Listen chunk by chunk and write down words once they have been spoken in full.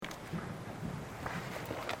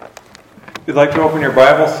If you'd like to open your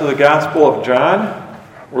Bibles to the Gospel of John,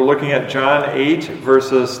 we're looking at John 8,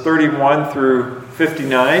 verses 31 through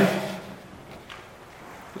 59.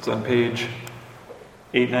 It's on page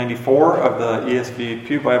 894 of the ESV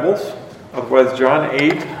Pew Bibles. Otherwise, John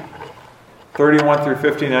 8, 31 through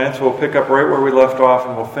 59. So we'll pick up right where we left off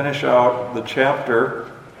and we'll finish out the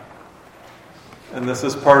chapter. And this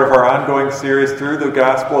is part of our ongoing series through the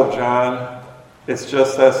Gospel of John. It's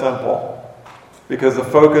just that simple. Because the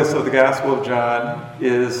focus of the Gospel of John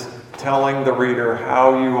is telling the reader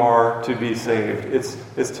how you are to be saved.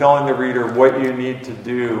 It's telling the reader what you need to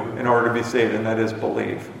do in order to be saved, and that is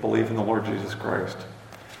believe. Believe in the Lord Jesus Christ.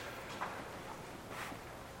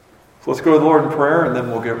 So let's go to the Lord in prayer, and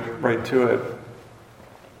then we'll get right to it.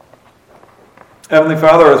 Heavenly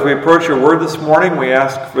Father, as we approach your word this morning, we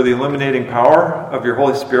ask for the illuminating power of your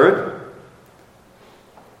Holy Spirit.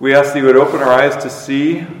 We ask that you would open our eyes to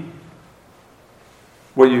see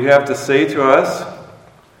what you have to say to us.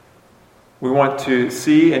 We want to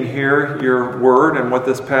see and hear your word and what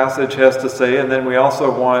this passage has to say, and then we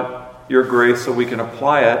also want your grace so we can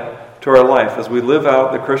apply it to our life. As we live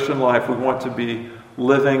out the Christian life, we want to be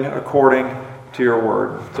living according to your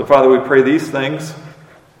word. So, Father, we pray these things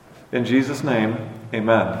in Jesus' name.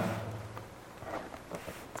 Amen.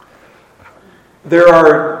 There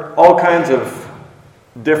are all kinds of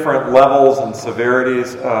different levels and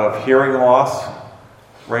severities of hearing loss,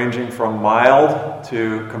 ranging from mild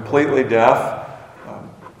to completely deaf.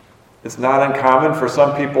 It's not uncommon for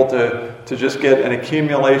some people to just get an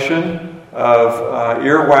accumulation of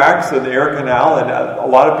earwax in the ear canal, and a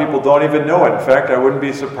lot of people don't even know it. In fact, I wouldn't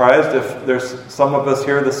be surprised if there's some of us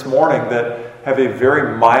here this morning that have a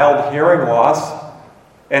very mild hearing loss,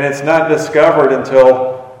 and it's not discovered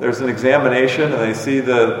until there's an examination and they see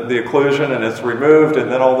the occlusion and it's removed, and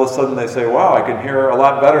then all of a sudden they say, wow, I can hear a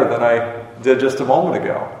lot better than I did just a moment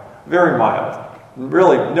ago. Very mild.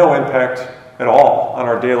 Really no impact at all on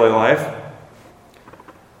our daily life.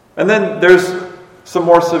 And then there's some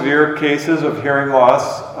more severe cases of hearing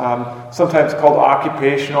loss, sometimes called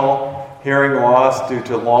occupational hearing loss due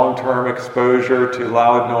to long-term exposure to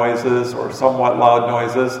loud noises or somewhat loud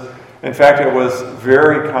noises. In fact, it was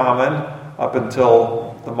very common up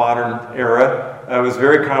until the modern era. It was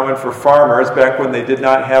very common for farmers back when they did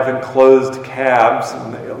not have enclosed cabs,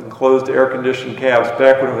 enclosed air-conditioned cabs,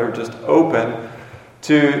 back when they were just open,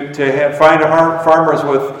 to find farmers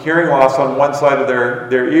with hearing loss on one side of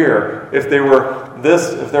their ear. If they were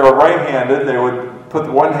right-handed, they would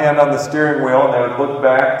put one hand on the steering wheel and they would look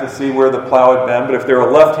back to see where the plow had been. But if they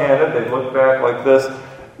were left-handed, they'd look back like this.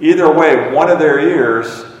 Either way, one of their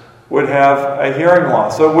ears would have a hearing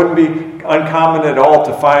loss. So it wouldn't be uncommon at all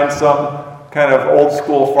to find some kind of old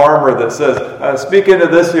school farmer that says, speak into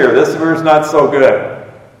this ear is not so good.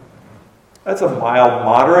 That's a mild,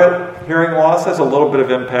 moderate hearing loss. Has a little bit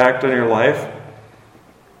of impact on your life.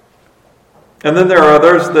 And then there are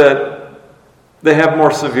others that they have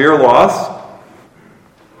more severe loss.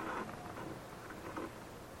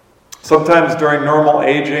 Sometimes during normal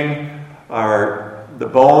aging, the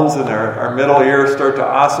bones in our middle ear start to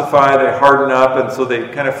ossify, they harden up, and so they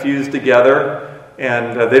kind of fuse together.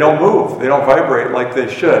 And they don't move. They don't vibrate like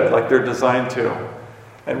they should, like they're designed to.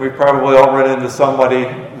 And we've probably all run into somebody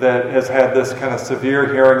that has had this kind of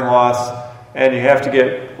severe hearing loss, and you have to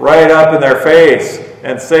get right up in their face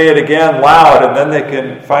and say it again loud, and then they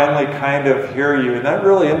can finally kind of hear you. And that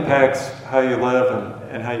really impacts how you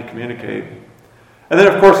live and how you communicate. And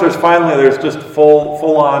then, of course, there's just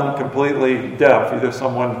full-on, completely deaf. Either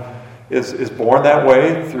someone is born that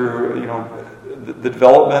way through, the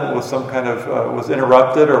development was some kind of was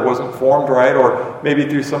interrupted or wasn't formed right, or maybe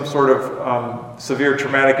through some sort of severe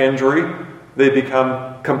traumatic injury, they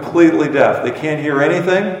become completely deaf. They can't hear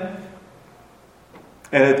anything,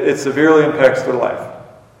 and it severely impacts their life.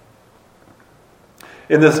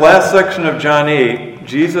 In this last section of John 8,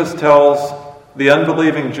 Jesus tells the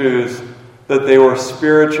unbelieving Jews that they were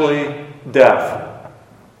spiritually deaf.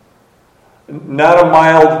 Not a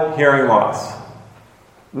mild hearing loss.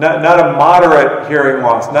 Not a moderate hearing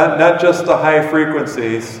loss, not just the high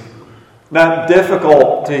frequencies, not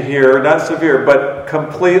difficult to hear, not severe, but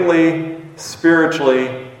completely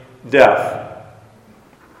spiritually deaf.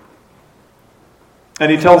 And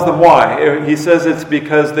he tells them why. He says it's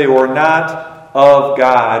because they were not of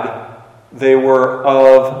God, they were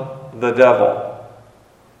of the devil.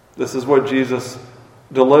 This is what Jesus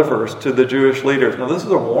delivers to the Jewish leaders. Now, this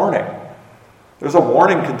is a warning. There's a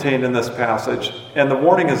warning contained in this passage, and the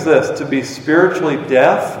warning is this: to be spiritually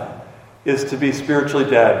deaf is to be spiritually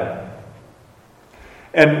dead.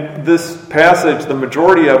 And this passage, the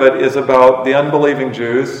majority of it is about the unbelieving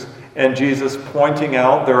Jews, and Jesus pointing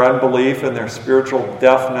out their unbelief and their spiritual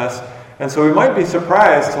deafness. And so we might be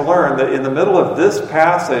surprised to learn that in the middle of this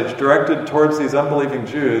passage directed towards these unbelieving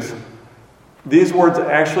Jews, these words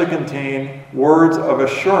actually contain words of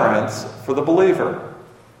assurance for the believer.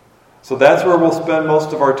 So that's where we'll spend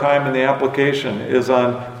most of our time in the application, is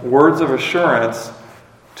on words of assurance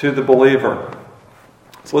to the believer.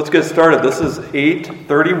 So let's get started. This is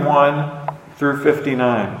 8:31 through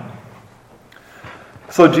 59.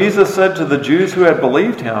 So Jesus said to the Jews who had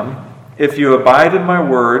believed him, "If you abide in my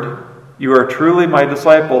word, you are truly my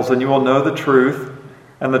disciples, and you will know the truth,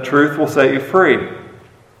 and the truth will set you free."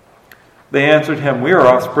 They answered him, "We are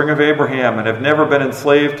offspring of Abraham and have never been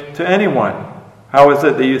enslaved to anyone. How is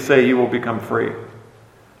it that you say you will become free?"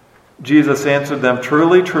 Jesus answered them,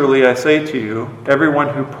 "Truly, truly, I say to you, everyone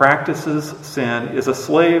who practices sin is a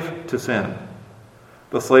slave to sin.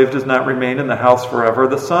 The slave does not remain in the house forever.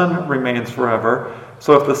 The Son remains forever.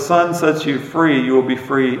 So if the Son sets you free, you will be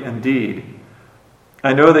free indeed.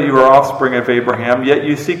 I know that you are offspring of Abraham, yet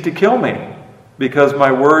you seek to kill me, because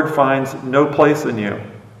my word finds no place in you.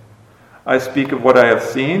 I speak of what I have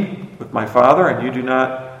seen with my Father, and you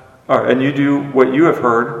do what you have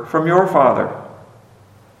heard from your father."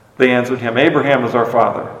 They answered him, "Abraham is our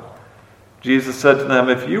father." Jesus said to them,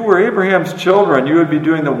 "If you were Abraham's children, you would be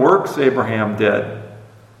doing the works Abraham did.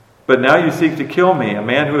 But now you seek to kill me, a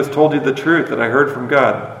man who has told you the truth that I heard from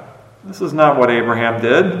God. This is not what Abraham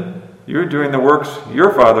did. You're doing the works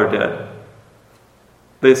your father did."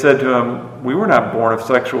 They said to him, "We were not born of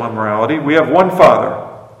sexual immorality. We have one Father,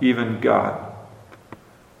 even God."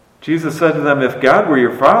 Jesus said to them, "If God were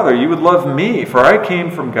your Father, you would love me, for I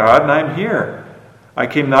came from God and I am here. I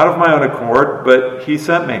came not of my own accord, but he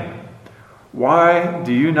sent me. Why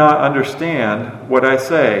do you not understand what I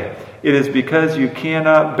say? It is because you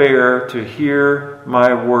cannot bear to hear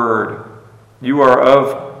my word. You are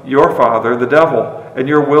of your father, the devil, and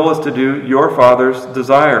your will is to do your father's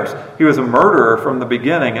desires. He was a murderer from the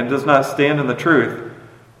beginning and does not stand in the truth,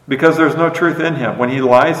 because there is no truth in him. When he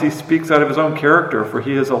lies, he speaks out of his own character, for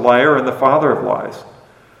he is a liar and the father of lies.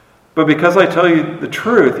 But because I tell you the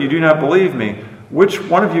truth, you do not believe me. Which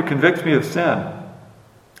one of you convicts me of sin?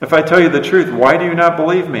 If I tell you the truth, why do you not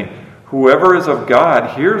believe me? Whoever is of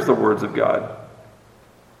God hears the words of God.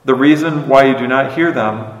 The reason why you do not hear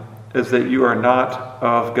them is that you are not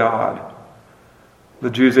of God." The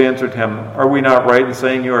Jews answered him, "Are we not right in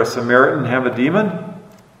saying you are a Samaritan and have a demon?"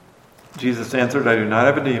 Jesus answered, "I do not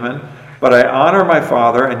have a demon, but I honor my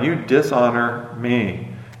Father, and you dishonor me.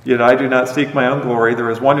 Yet I do not seek my own glory. There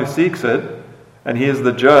is one who seeks it, and he is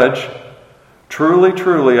the judge. Truly,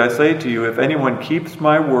 truly, I say to you, if anyone keeps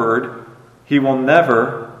my word, he will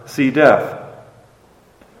never see death."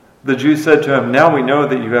 The Jews said to him, "Now we know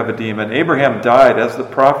that you have a demon. Abraham died, as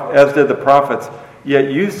did the prophets.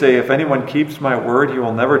 Yet you say, if anyone keeps my word, he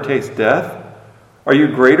will never taste death? Are you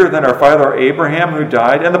greater than our father Abraham, who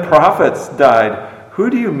died, and the prophets died? Who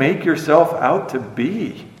do you make yourself out to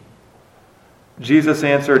be?" Jesus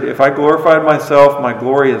answered, "If I glorified myself, my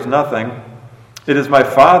glory is nothing. It is my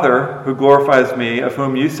Father who glorifies me, of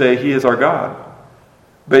whom you say he is our God.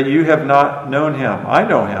 But you have not known him. I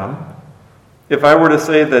know him. If I were to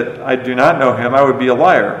say that I do not know him, I would be a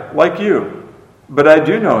liar, like you. But I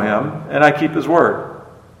do know him, and I keep his word.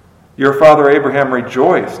 Your father Abraham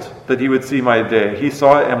rejoiced that he would see my day. He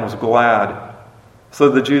saw it and was glad." So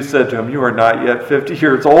the Jews said to him, "You are not yet 50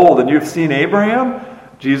 years old, and you have seen Abraham?"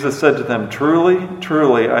 Jesus said to them, "Truly,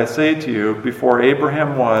 truly, I say to you, before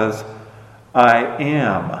Abraham was, I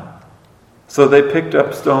am." So they picked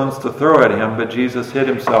up stones to throw at him, but Jesus hid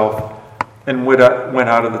himself and went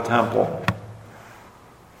out of the temple.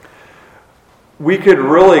 We could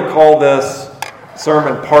really call this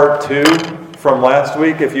sermon part 2 from last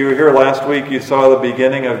week. If you were here last week, you saw the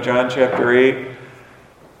beginning of John chapter 8.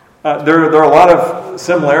 There are a lot of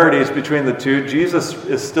similarities between the two. Jesus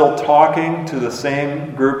is still talking to the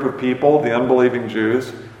same group of people, the unbelieving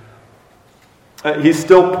Jews. He's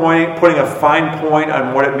still putting a fine point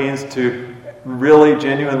on what it means to really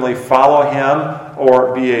genuinely follow him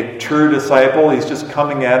or be a true disciple. He's just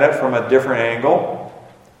coming at it from a different angle.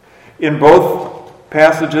 In both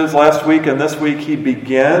passages last week and this week, he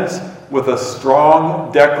begins with a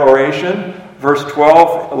strong declaration. Verse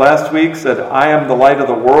 12 last week said, "I am the light of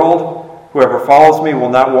the world. Whoever follows me will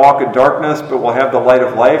not walk in darkness, but will have the light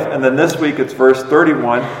of life." And then this week it's verse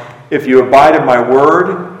 31, "If you abide in my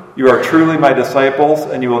word, you are truly my disciples,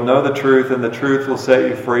 and you will know the truth, and the truth will set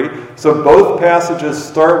you free." So both passages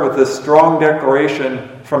start with this strong declaration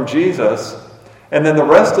from Jesus. And then the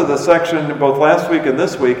rest of the section, both last week and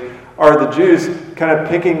this week, are the Jews kind of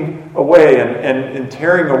picking away and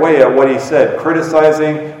tearing away at what he said,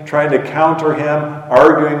 criticizing, trying to counter him,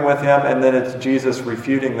 arguing with him, and then it's Jesus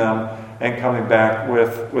refuting them and coming back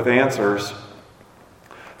with answers.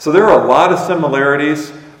 So there are a lot of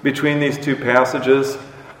similarities between these two passages.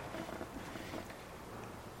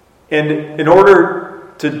 And in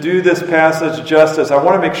order to do this passage justice, I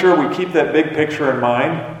want to make sure we keep that big picture in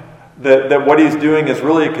mind, that what he's doing is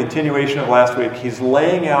really a continuation of last week. He's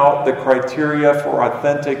laying out the criteria for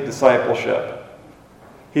authentic discipleship.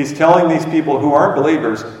 He's telling these people who aren't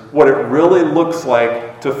believers what it really looks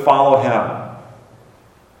like to follow him.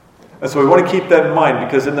 And so we want to keep that in mind,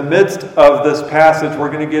 because in the midst of this passage, we're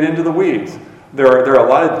going to get into the weeds. There are a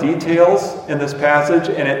lot of details in this passage,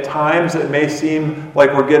 and at times it may seem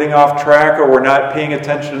like we're getting off track or we're not paying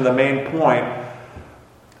attention to the main point.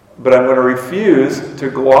 But I'm going to refuse to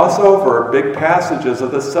gloss over big passages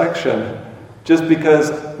of this section just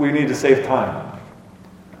because we need to save time.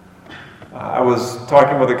 I was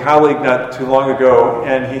talking with a colleague not too long ago,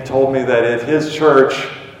 and he told me that at his church,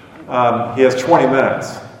 he has 20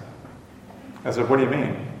 minutes. I said, what do you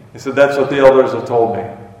mean? He said, that's what the elders have told me.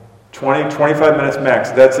 20, 25 minutes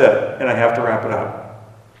max, that's it, and I have to wrap it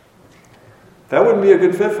up. That wouldn't be a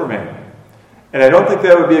good fit for me. And I don't think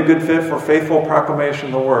that would be a good fit for faithful proclamation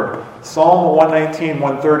of the Word. Psalm 119,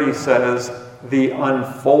 130 says, the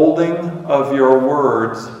unfolding of your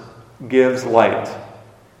words gives light.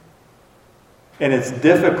 And it's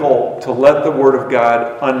difficult to let the Word of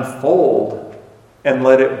God unfold and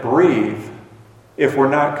let it breathe if we're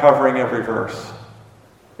not covering every verse.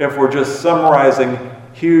 If we're just summarizing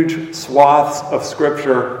huge swaths of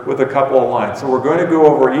Scripture with a couple of lines. So we're going to go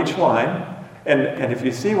over each line, and if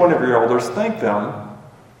you see one of your elders, thank them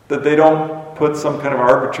that they don't put some kind of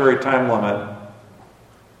arbitrary time limit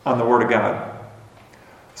on the Word of God.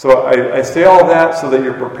 So I say all of that so that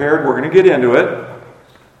you're prepared. We're going to get into it.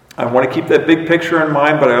 I want to keep that big picture in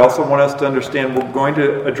mind, but I also want us to understand we're going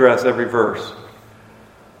to address every verse.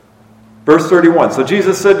 Verse 31. So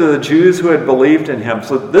Jesus said to the Jews who had believed in him.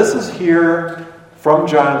 So this is here from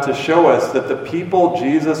John to show us that the people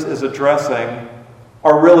Jesus is addressing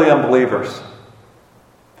are really unbelievers.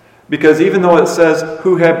 Because even though it says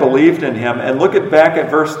who had believed in him, and look back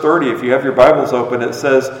at verse 30, if you have your Bibles open, it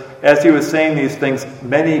says, as he was saying these things,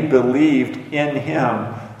 many believed in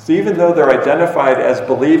him. So even though they're identified as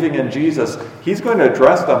believing in Jesus, he's going to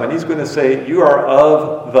address them and he's going to say, you are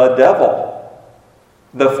of the devil.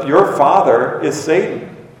 Your father is Satan.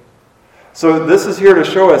 So this is here to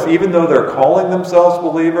show us, even though they're calling themselves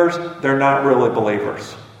believers, they're not really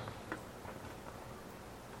believers.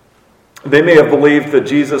 They may have believed that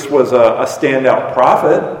Jesus was a standout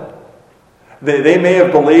prophet. They may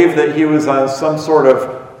have believed that he was on some sort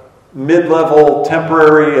of mid-level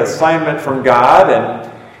temporary assignment from God,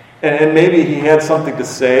 and maybe he had something to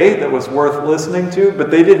say that was worth listening to,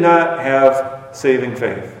 but they did not have saving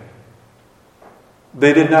faith.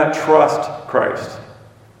 They did not trust Christ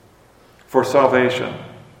for salvation.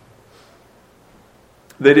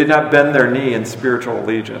 They did not bend their knee in spiritual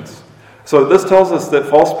allegiance. So this tells us that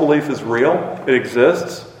false belief is real. It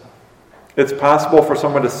exists. It's possible for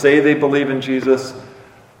someone to say they believe in Jesus,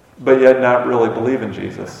 but yet not really believe in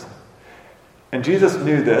Jesus. And Jesus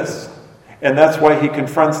knew this, and that's why he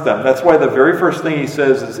confronts them. That's why the very first thing he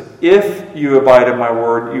says is, if you abide in my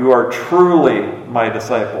word, you are truly my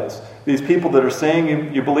disciples. These people that are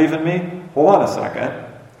saying you believe in me, hold on a second,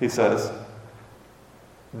 he says.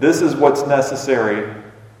 This is what's necessary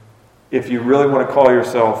if you really want to call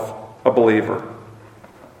yourself a believer.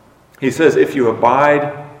 He says, if you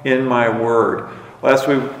abide in my word. Last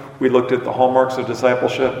week we looked at the hallmarks of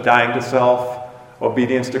discipleship: dying to self,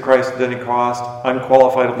 obedience to Christ at any cost,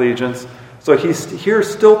 unqualified allegiance. So he's here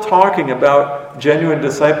still talking about genuine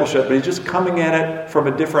discipleship, but he's just coming at it from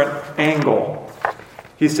a different angle.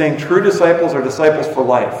 He's saying true disciples are disciples for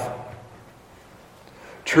life.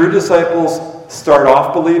 True disciples start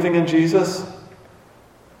off believing in Jesus,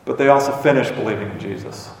 but they also finish believing in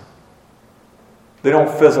Jesus. They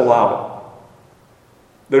don't fizzle out.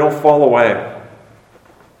 They don't fall away.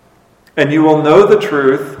 And you will know the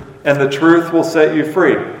truth, and the truth will set you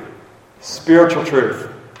free. Spiritual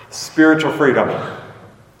truth. Spiritual freedom.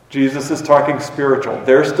 Jesus is talking spiritual.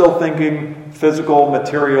 They're still thinking physical,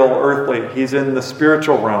 material, earthly. He's in the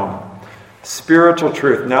spiritual realm. Spiritual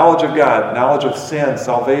truth. Knowledge of God. Knowledge of sin,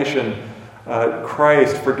 salvation,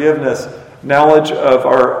 Christ, forgiveness. Knowledge of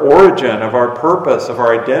our origin, of our purpose, of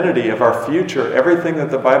our identity, of our future. Everything that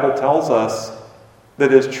the Bible tells us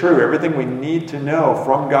that is true, everything we need to know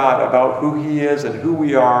from God about who He is and who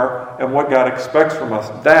we are and what God expects from us.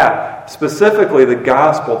 That, specifically the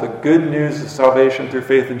gospel, the good news of salvation through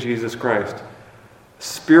faith in Jesus Christ.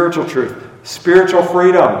 Spiritual truth, spiritual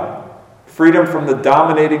freedom, freedom from the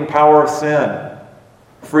dominating power of sin,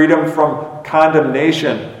 freedom from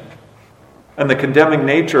condemnation and the condemning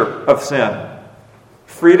nature of sin,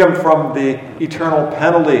 freedom from the eternal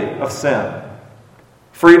penalty of sin,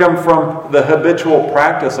 freedom from the habitual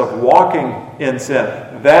practice of walking in sin.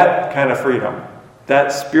 That kind of freedom.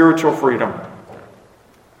 That spiritual freedom.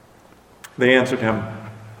 They answered him,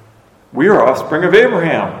 "We are offspring of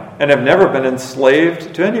Abraham and have never been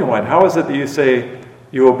enslaved to anyone. How is it that you say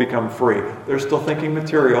you will become free?" They're still thinking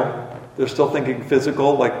material. They're still thinking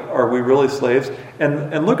physical, like, are we really slaves?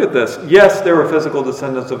 And look at this. Yes, they were physical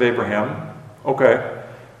descendants of Abraham. Okay.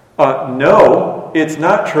 No, it's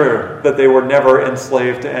not true that they were never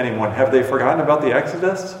enslaved to anyone. Have they forgotten about the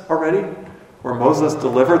Exodus already? Where Moses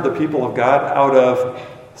delivered the people of God out of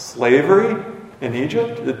slavery in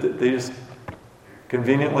Egypt? Did they just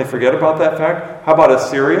conveniently forget about that fact? How about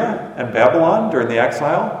Assyria and Babylon during the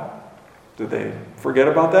exile? Did they forget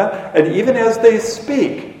about that? And even as they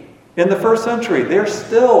speak in the first century, they're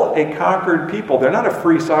still a conquered people. They're not a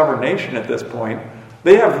free sovereign nation at this point.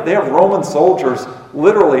 They have Roman soldiers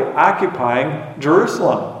literally occupying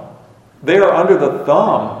Jerusalem. They are under the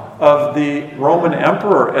thumb of the Roman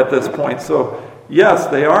emperor at this point. So, yes,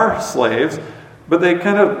 they are slaves, but they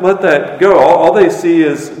kind of let that go. All they see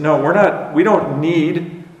is, no, we don't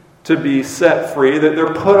need to be set free. They're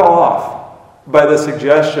put off by the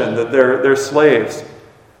suggestion that they're slaves.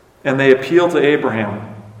 And they appeal to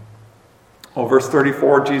Abraham. Oh, verse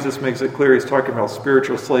 34, Jesus makes it clear. He's talking about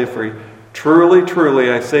spiritual slavery. "Truly,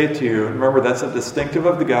 truly, I say to you," remember that's a distinctive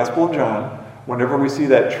of the Gospel of John. Whenever we see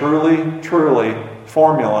that truly, truly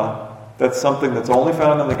formula, that's something that's only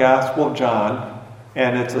found in the Gospel of John,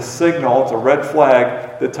 and it's a signal, it's a red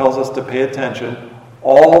flag that tells us to pay attention.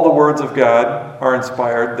 All the words of God are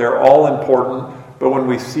inspired, they're all important, but when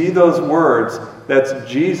we see those words, that's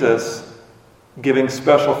Jesus giving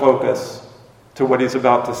special focus to what He's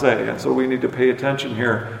about to say. And so we need to pay attention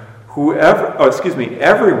here.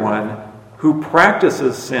 Everyone who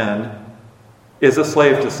practices sin is a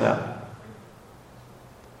slave to sin.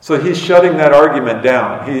 So He's shutting that argument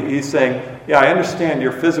down. He's saying, yeah, I understand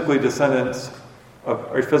you're physical descendants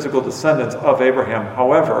of Abraham.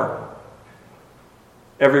 However,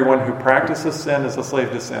 everyone who practices sin is a slave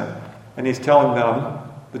to sin. And He's telling them,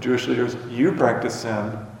 the Jewish leaders, you practice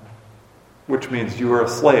sin, which means you are a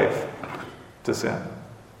slave to sin.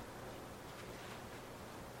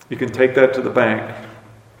 You can take that to the bank.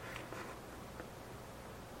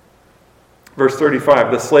 Verse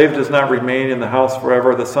 35, "The slave does not remain in the house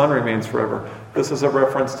forever, the son remains forever." This is a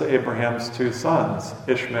reference to Abraham's two sons,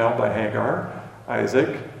 Ishmael by Hagar, Isaac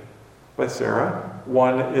by Sarah.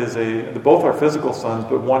 Both are physical sons,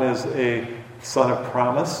 but one is a son of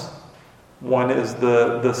promise. One is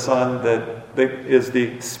the son that is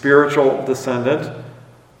the spiritual descendant,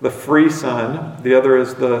 the free son. The other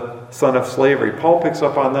is the son of slavery. Paul picks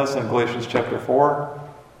up on this in Galatians chapter 4.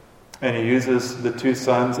 And he uses the two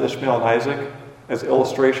sons, Ishmael and Isaac, as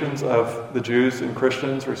illustrations of the Jews and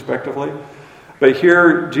Christians, respectively. But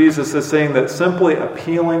here, Jesus is saying that simply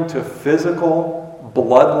appealing to physical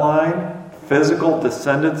bloodline, physical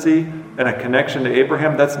descendancy, and a connection to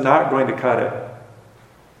Abraham, that's not going to cut it.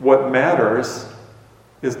 What matters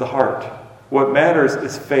is the heart. What matters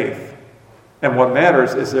is faith. And what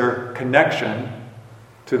matters is their connection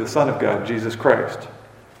to the Son of God, Jesus Christ.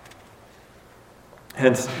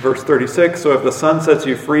 Hence, verse 36, "So if the Son sets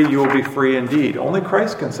you free, you will be free indeed." Only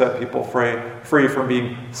Christ can set people free from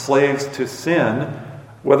being slaves to sin.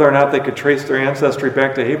 Whether or not they could trace their ancestry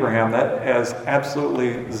back to Abraham, that has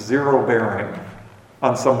absolutely zero bearing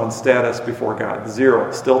on someone's status before God. Zero.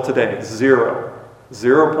 Still today. Zero.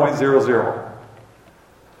 0.00.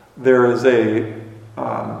 There is a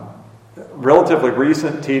relatively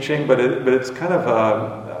recent teaching, but it's kind of a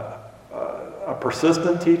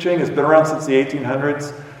persistent teaching. It's been around since the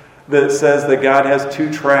 1800s, that says that God has two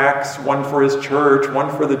tracks, one for His church, one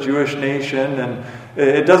for the Jewish nation, and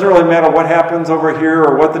it doesn't really matter what happens over here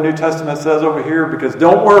or what the New Testament says over here, because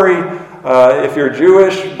don't worry, if you're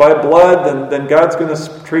Jewish by blood, then God's going to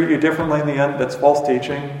treat you differently in the end. That's false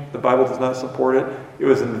teaching. The Bible does not support it. It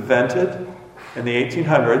was invented in the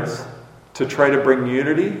 1800s to try to bring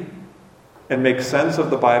unity and make sense of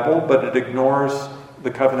the Bible, but it ignores the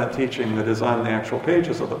covenant teaching that is on the actual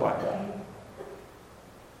pages of the Bible.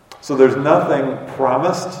 So there's nothing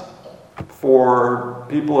promised for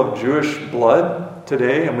people of Jewish blood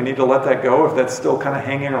today, and we need to let that go if that's still kind of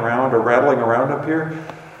hanging around or rattling around up here.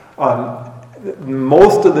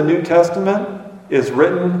 Most of the New Testament is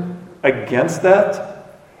written against that.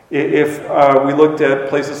 If we looked at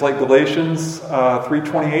places like Galatians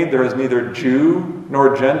 3:28, there is neither Jew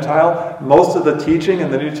nor Gentile. Most of the teaching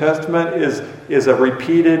in the New Testament is a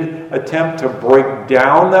repeated attempt to break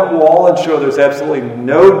down that wall and show there's absolutely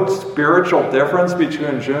no spiritual difference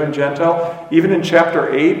between Jew and Gentile. Even in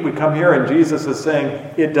chapter 8, we come here and Jesus is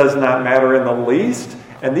saying it does not matter in the least.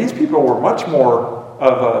 And these people were much more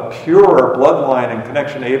of a purer bloodline and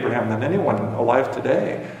connection to Abraham than anyone alive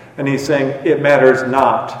today. And he's saying, it matters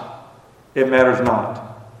not. It matters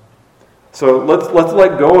not. So let's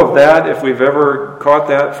let go of that if we've ever caught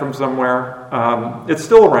that from somewhere. It's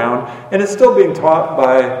still around, and it's still being taught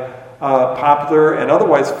by popular and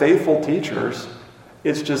otherwise faithful teachers.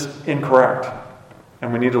 It's just incorrect.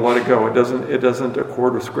 And we need to let it go. It doesn't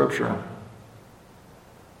accord with Scripture.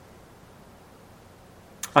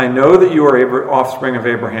 I know that you are offspring of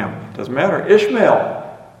Abraham. Doesn't matter.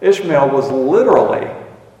 Ishmael was literally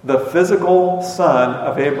the physical son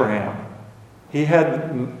of Abraham. He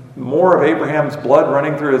had more of Abraham's blood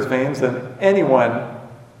running through his veins than anyone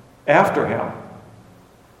after him.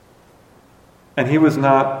 And he was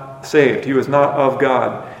not saved. He was not of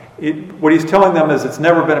God. What he's telling them is it's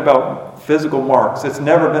never been about physical marks. It's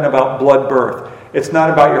never been about blood birth. It's not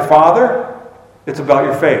about your father. It's about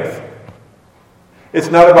your faith. It's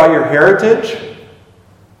not about your heritage.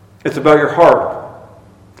 It's about your heart.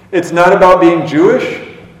 It's not about being Jewish.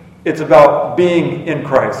 It's about being in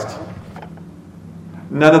Christ.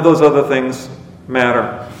 None of those other things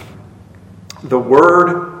matter. The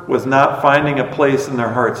word was not finding a place in their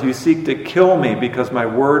hearts. You seek to kill me because my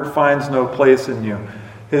word finds no place in you.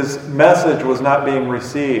 His message was not being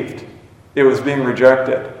received. It was being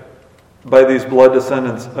rejected by these blood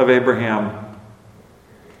descendants of Abraham.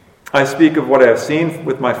 I speak of what I have seen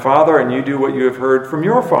with my father, and you do what you have heard from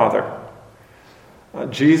your father.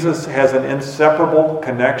 Jesus has an inseparable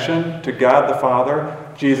connection to God the Father.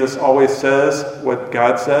 Jesus always says what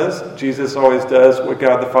God says. Jesus always does what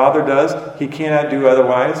God the Father does. He cannot do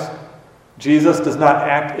otherwise. Jesus does not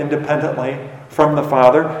act independently from the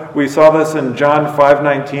Father. We saw this in John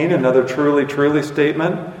 5:19, another truly, truly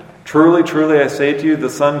statement. Truly, truly, I say to you, the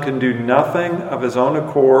Son can do nothing of his own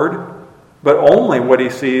accord, but only what he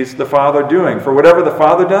sees the Father doing. For whatever the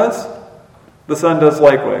Father does, the Son does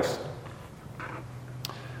likewise.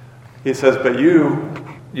 He says, but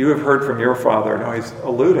you have heard from your father. Now he's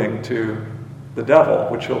alluding to the devil,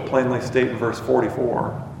 which he'll plainly state in verse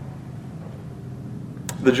 44.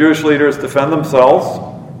 The Jewish leaders defend themselves,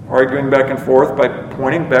 arguing back and forth by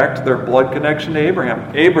pointing back to their blood connection to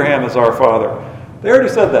Abraham. Abraham is our father. They already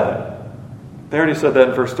said that. They already said that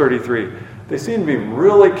in verse 33. They seem to be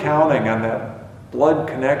really counting on that blood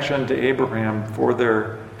connection to Abraham for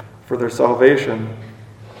their salvation.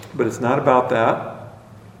 But it's not about that.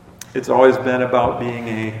 It's always been about being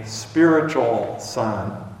a spiritual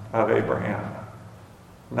son of Abraham,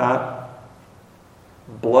 not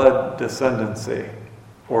blood descendancy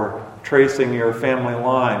or tracing your family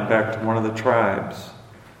line back to one of the tribes.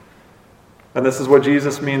 And this is what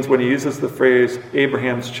Jesus means when he uses the phrase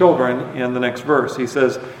Abraham's children in the next verse. He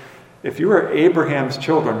says, if you were Abraham's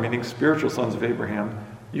children, meaning spiritual sons of Abraham,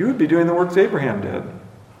 you would be doing the works Abraham did.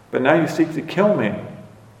 But now you seek to kill me,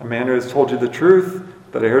 a man who has told you the truth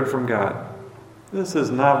that I heard from God. This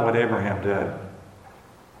is not what Abraham did.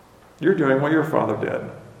 You're doing what your father did.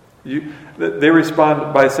 They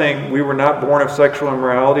respond by saying, we were not born of sexual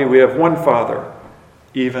immorality. We have one Father,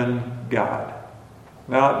 even God.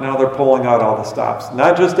 Now they're pulling out all the stops.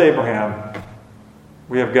 Not just Abraham.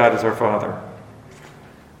 We have God as our Father.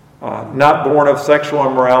 Not born of sexual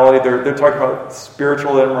immorality. They're talking about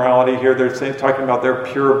spiritual immorality here. They're talking about their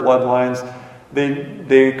pure bloodlines.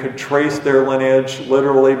 They could trace their lineage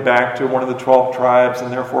literally back to one of the 12 tribes and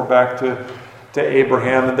therefore back to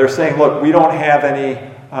Abraham. And they're saying, look, we don't have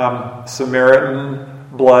any Samaritan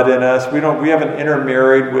blood in us. We haven't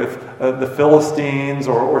intermarried with the Philistines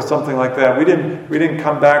or something like that. We didn't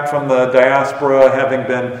come back from the diaspora having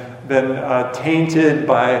been tainted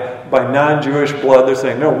by non-Jewish blood. They're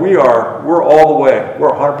saying, no, we're all the way.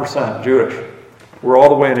 We're 100% Jewish. We're all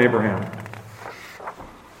the way in Abraham.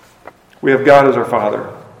 We have God as our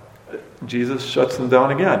Father. Jesus shuts them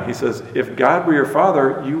down again. He says, if God were your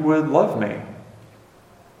Father, you would love me,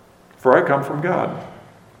 for I come from God.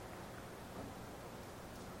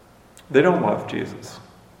 They don't love Jesus.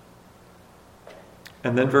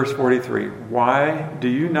 And then verse 43, why do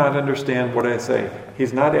you not understand what I say?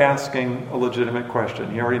 He's not asking a legitimate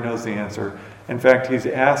question. He already knows the answer. In fact, he's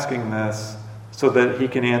asking this so that he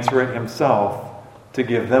can answer it himself to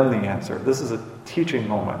give them the answer. This is a teaching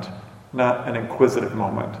moment, not an inquisitive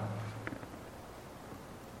moment.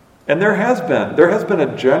 And there has been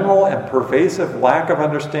a general and pervasive lack of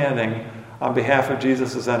understanding on behalf of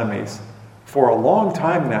Jesus' enemies. For a long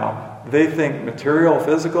time now, they think material,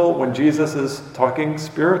 physical, when Jesus is talking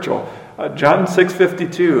spiritual. John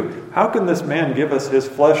 6:52, how can this man give us his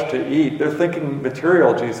flesh to eat? They're thinking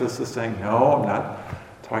material. Jesus is saying, no, I'm not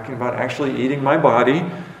talking about actually eating my body.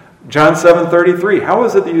 John 7:33, how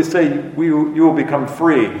is it that you say you will become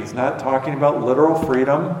free? He's not talking about literal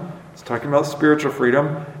freedom. He's talking about spiritual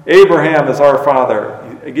freedom. Abraham is our father.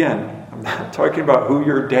 Again, I'm not talking about who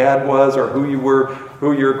your dad was or who you were,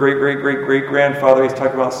 who your great-great-great-great-grandfather. He's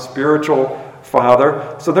talking about spiritual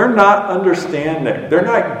father. So they're not understanding. They're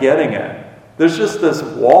not getting it. There's just this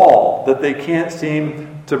wall that they can't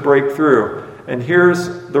seem to break through. And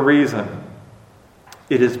here's the reason.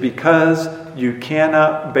 It is because you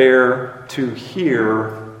cannot bear to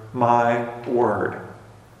hear my word.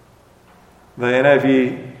 The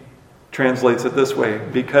NIV translates it this way,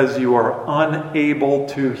 because you are unable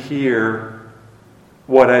to hear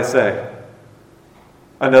what I say.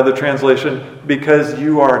 Another translation, because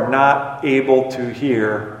you are not able to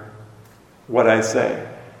hear what I say.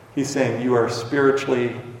 He's saying you are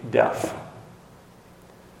spiritually deaf.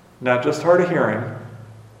 Not just hard of hearing,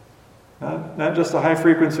 not just a high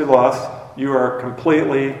frequency loss, you are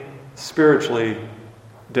completely spiritually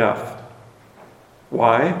deaf.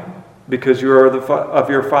 Why? Because you are of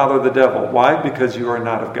your father the devil. Why? Because you are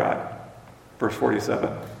not of God. Verse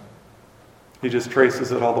 47. He just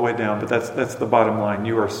traces it all the way down, but that's the bottom line.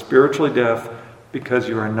 You are spiritually deaf because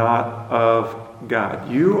you are not of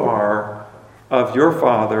God. You are of your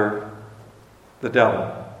father the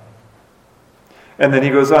devil. And then he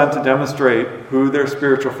goes on to demonstrate who their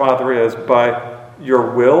spiritual father is by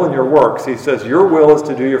your will and your works. He says, your will is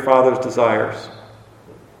to do your father's desires.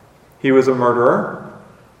 He was a murderer.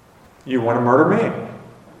 You want to murder me.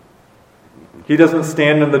 He doesn't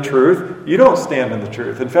stand in the truth. You don't stand in the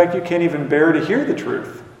truth. In fact, you can't even bear to hear the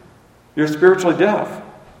truth. You're spiritually deaf.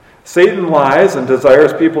 Satan lies and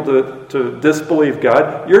desires people to disbelieve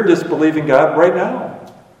God. You're disbelieving God right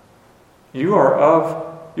now. You are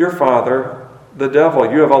of your father, the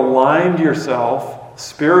devil. You have aligned yourself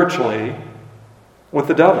spiritually with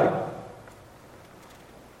the devil.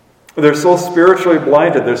 They're so spiritually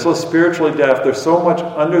blinded. They're so spiritually deaf. They're so much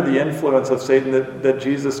under the influence of Satan that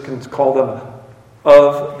Jesus can call them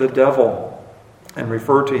of the devil and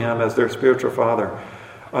refer to him as their spiritual father.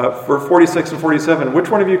 For 46 and 47, which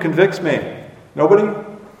one of you convicts me? Nobody?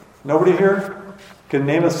 Nobody here can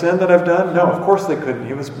name a sin that I've done? No, of course they couldn't.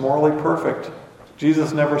 He was morally perfect.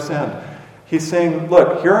 Jesus never sinned. He's saying,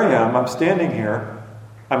 look, here I am. I'm standing here.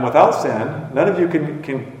 I'm without sin. None of you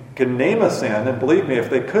can name a sin, and believe me, if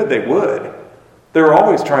they could, they would. They're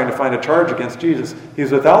always trying to find a charge against Jesus.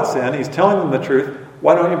 He's without sin. He's telling them the truth.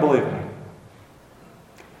 Why don't you believe me?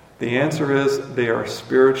 The answer is they are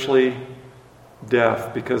spiritually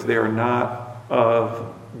deaf because they are not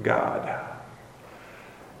of God.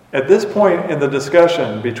 At this point in the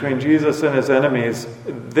discussion between Jesus and his enemies,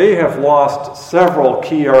 they have lost several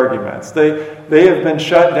key arguments. They have been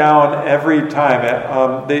shut down every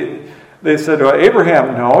time. They said,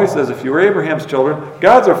 Abraham, no. He says, if you were Abraham's children,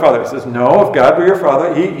 God's our father. He says, no, if God were your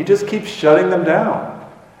father. He just keeps shutting them down.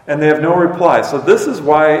 And they have no reply. So this is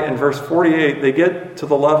why in verse 48 they get to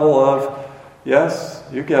the level of, yes,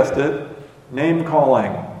 you guessed it, name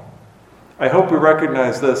calling. I hope we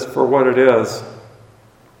recognize this for what it is.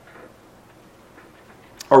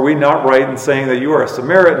 Are we not right in saying that you are a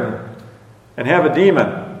Samaritan and have a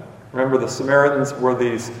demon? Remember, the Samaritans were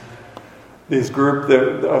these group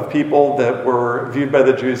of people that were viewed by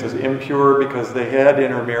the Jews as impure because they had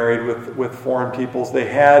intermarried with foreign peoples. They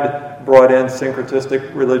had brought in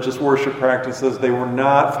syncretistic religious worship practices. They were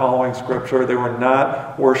not following Scripture. They were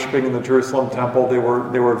not worshiping in the Jerusalem temple. They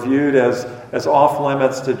were viewed as off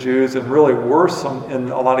limits to Jews and really worse in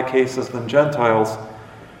a lot of cases than Gentiles.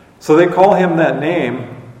 So they call him that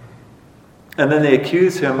name, and then they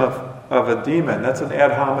accuse him of a demon. That's an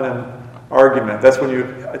ad hominem argument. That's when you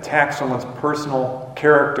attack someone's personal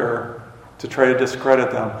character to try to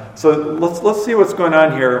discredit them. So let's see what's going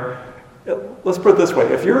on here. Let's put it this way.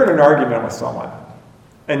 If you're in an argument with someone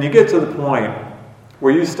and you get to the point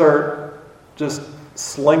where you start just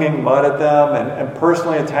slinging mud at them and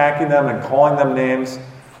personally attacking them and calling them names,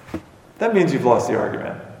 that means you've lost the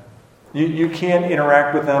argument. You can't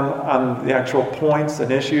interact with them on the actual points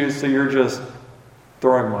and issues, so you're just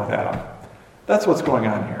throwing mud at them. That's what's going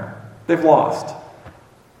on here. They've lost.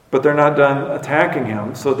 But they're not done attacking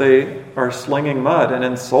him, so they are slinging mud and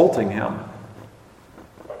insulting him.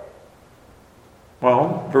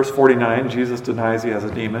 Well, verse 49, Jesus denies he has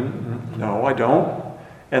a demon. No, I don't.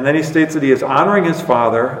 And then he states that he is honoring his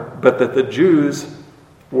Father, but that the Jews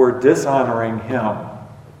were dishonoring him.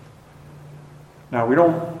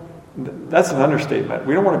 Now, that's an understatement.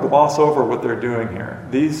 We don't want to gloss over what they're doing here.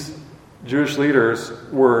 These Jewish leaders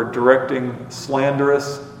were directing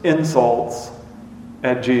slanderous insults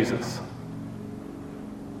at Jesus.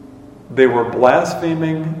 They were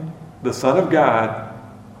blaspheming the Son of God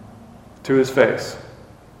to his face.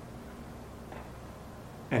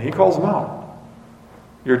 And he calls them out.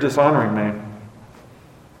 You're dishonoring me.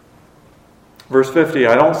 Verse 50,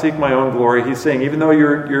 I don't seek my own glory. He's saying, even though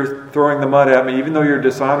you're throwing the mud at me, even though you're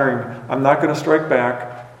dishonoring, I'm not going to strike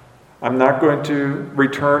back. I'm not going to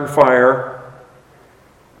return fire.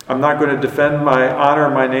 I'm not going to defend my honor,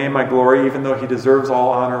 my name, my glory, even though he deserves all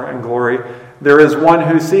honor and glory. There is one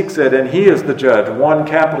who seeks it, and he is the judge. One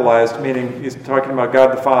capitalized, meaning he's talking about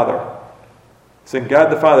God the Father. Saying God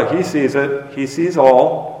the Father, he sees it. He sees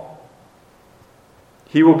all.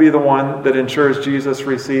 He will be the one that ensures Jesus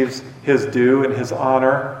receives his due and his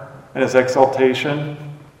honor and his exaltation.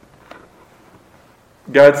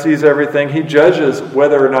 God sees everything. He judges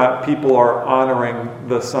whether or not people are honoring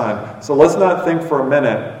the Son. So let's not think for a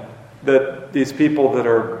minute that these people that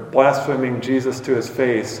are blaspheming Jesus to his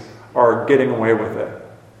face are getting away with it,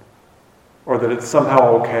 or that it's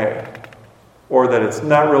somehow okay, or that it's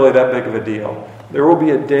not really that big of a deal. There will be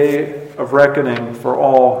a day of reckoning for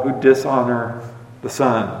all who dishonor the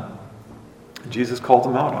Son. Jesus calls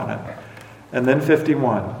them out on it. And then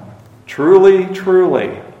 51. Truly,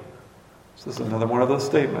 truly, this is another one of those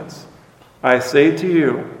statements. I say to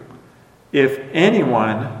you, if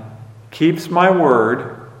anyone keeps my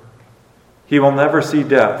word, he will never see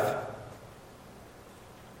death.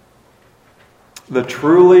 The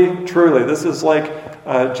truly, truly, this is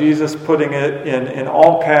like Jesus putting it in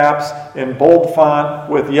all caps, in bold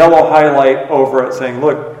font, with yellow highlight over it, saying,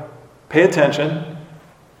 look, pay attention.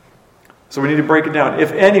 So we need to break it down.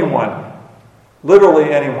 If anyone,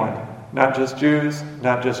 literally anyone, not just Jews,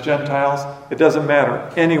 not just Gentiles, it doesn't matter.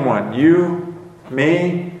 Anyone, you,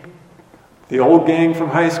 me, the old gang from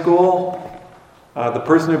high school, the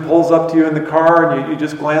person who pulls up to you in the car and you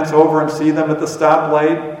just glance over and see them at the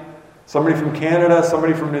stoplight, somebody from Canada,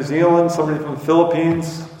 somebody from New Zealand, somebody from the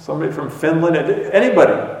Philippines, somebody from Finland,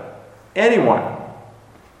 anybody, anyone.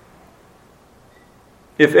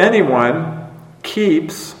 If anyone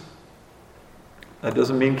keeps, that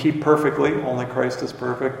doesn't mean keep perfectly, only Christ is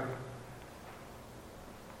perfect.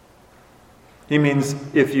 He means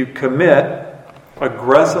if you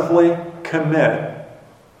aggressively commit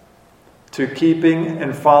to keeping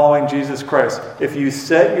and following Jesus Christ. If you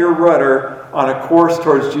set your rudder on a course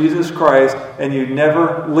towards Jesus Christ and you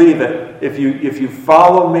never leave it, if you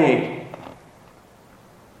follow me,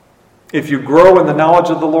 if you grow in the knowledge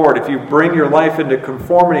of the Lord, if you bring your life into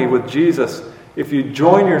conformity with Jesus, if you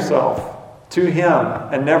join yourself to him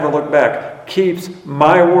and never look back, keeps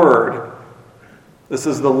my word. This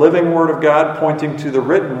is the living word of God pointing to the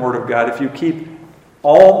written word of God. If you keep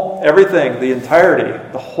everything, the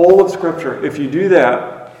entirety, the whole of Scripture, if you do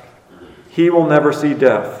that, he will never see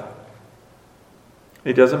death.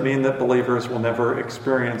 It doesn't mean that believers will never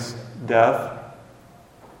experience death.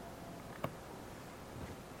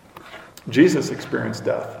 Jesus experienced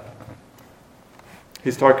death.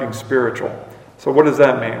 He's talking spiritual. So what does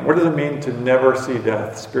that mean? What does it mean to never see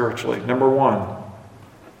death spiritually? Number one,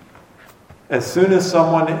 as soon as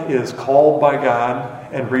someone is called by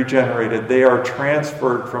God and regenerated, they are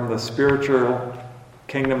transferred from the spiritual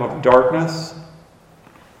kingdom of darkness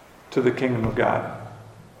to the kingdom of God.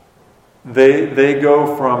 They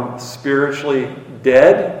go from spiritually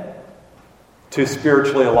dead to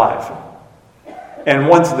spiritually alive. And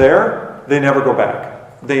once there, they never go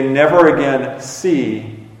back. They never again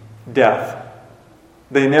see death.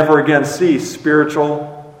 They never again see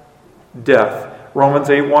spiritual death. Romans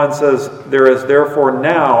 8:1 says, there is therefore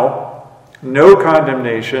now no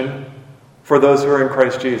condemnation for those who are in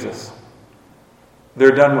Christ Jesus.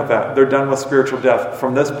 They're done with that. They're done with spiritual death.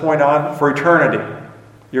 From this point on, for eternity,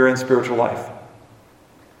 you're in spiritual life.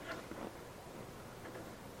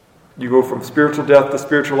 You go from spiritual death to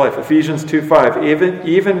spiritual life. Ephesians 2:5,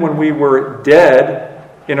 even when we were dead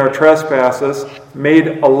in our trespasses,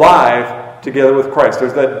 made alive together with Christ.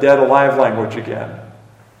 There's that dead alive language again.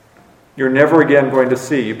 You're never again going to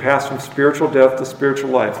see. You pass from spiritual death to spiritual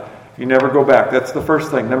life. You never go back. That's the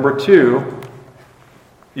first thing. Number two,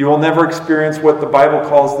 you will never experience what the Bible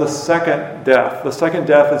calls the second death. The second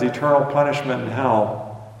death is eternal punishment in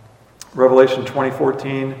hell. Revelation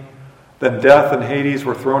 20:14, then death and Hades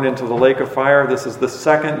were thrown into the lake of fire. This is the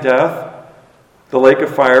second death. the lake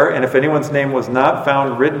of fire, and if anyone's name was not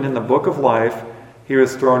found written in the book of life, he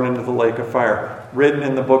was thrown into the lake of fire. Written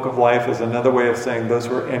in the book of life is another way of saying those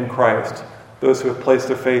who are in Christ, those who have placed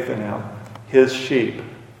their faith in him, his sheep,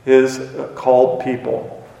 his called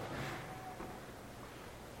people.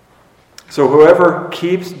 So whoever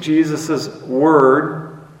keeps Jesus'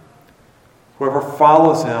 word, whoever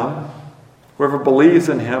follows him, whoever believes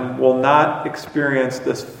in him will not experience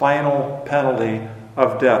this final penalty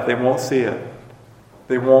of death. They won't see it.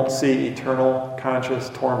 They won't see eternal conscious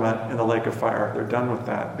torment in the lake of fire. They're done with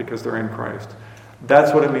that because they're in Christ.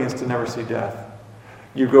 That's what it means to never see death.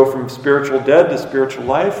 You go from spiritual dead to spiritual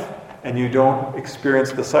life, and you don't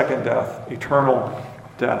experience the second death, eternal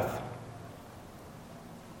death.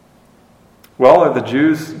 Well, are the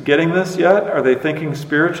Jews getting this yet? Are they thinking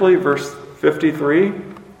spiritually? Verse 53?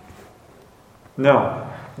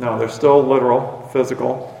 No, they're still literal,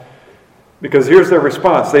 physical. Because here's their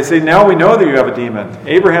response. They say, now we know that you have a demon.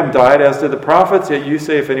 Abraham died, as did the prophets, yet you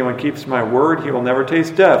say, if anyone keeps my word, he will never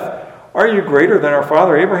taste death. Are you greater than our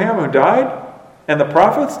father Abraham, who died? And the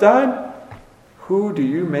prophets died? Who do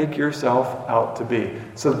you make yourself out to be?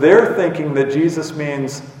 So they're thinking that Jesus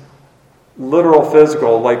means literal,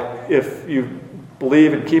 physical. Like, if you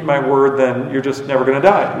believe and keep my word, then you're just never going to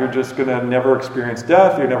die. You're just going to never experience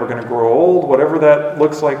death. You're never going to grow old. Whatever that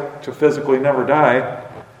looks like to physically never die.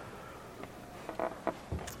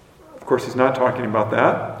 Of course, he's not talking about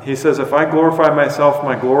that. He says, if I glorify myself,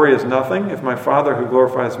 my glory is nothing. If my Father who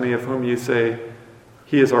glorifies me, of whom you say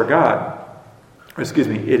he is our God.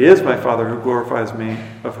 It is my Father who glorifies me,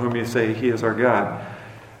 of whom you say he is our God.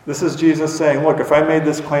 This is Jesus saying, look, if I made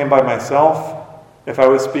this claim by myself, if I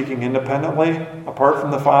was speaking independently, apart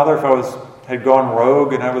from the Father, if I had gone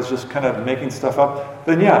rogue and I was just kind of making stuff up,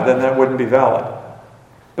 then that wouldn't be valid.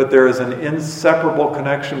 But there is an inseparable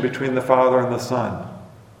connection between the Father and the Son.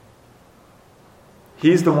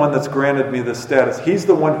 He's the one that's granted me this status. He's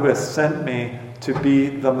the one who has sent me to be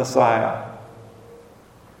the Messiah.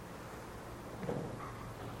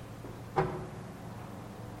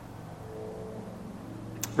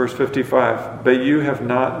 Verse 55, but you have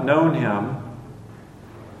not known him.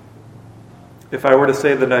 If I were to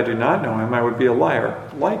say that I do not know him, I would be a liar,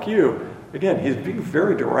 like you. Again, he's being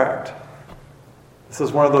very direct. This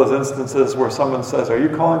is one of those instances where someone says, are you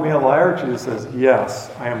calling me a liar? Jesus says, yes,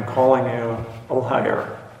 I am calling you a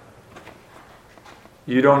liar.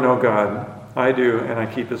 You don't know God. I do, and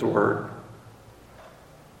I keep his word.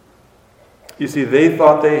 You see, they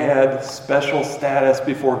thought they had special status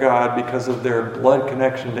before God because of their blood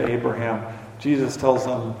connection to Abraham. Jesus tells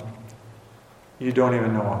them, you don't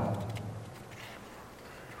even know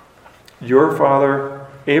him. Your father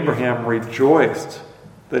Abraham rejoiced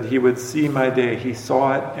that he would see my day. He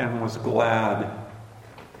saw it and was glad.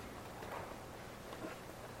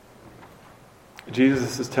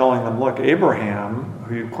 Jesus is telling them, look, Abraham,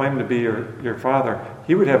 who you claim to be your father,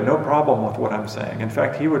 he would have no problem with what I'm saying. In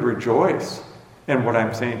fact, he would rejoice in what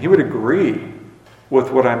I'm saying. He would agree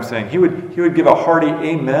with what I'm saying. He would give a hearty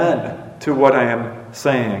amen to what I am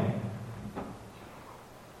saying.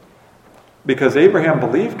 Because Abraham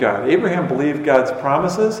believed God. Abraham believed God's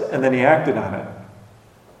promises, and then he acted on it.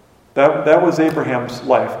 That was Abraham's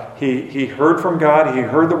life. He heard from God, he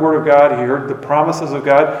heard the word of God, he heard the promises of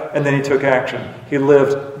God, and then he took action. He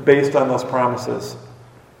lived based on those promises.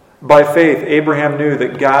 By faith, Abraham knew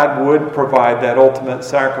that God would provide that ultimate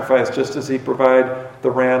sacrifice, just as he provided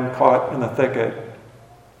the ram caught in the thicket.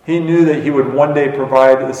 He knew that he would one day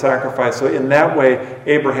provide the sacrifice. So in that way,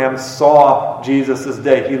 Abraham saw Jesus'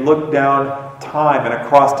 day. He looked down time and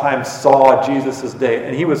across time saw Jesus' day,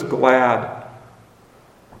 and he was glad.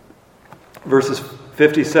 Verses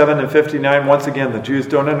 57 and 59, once again, the Jews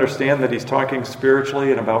don't understand that he's talking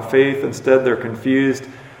spiritually and about faith. Instead, they're confused.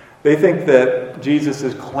 They think that Jesus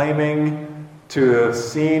is claiming to have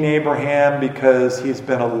seen Abraham because he's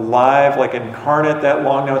been alive, like incarnate that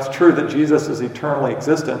long. Now, it's true that Jesus is eternally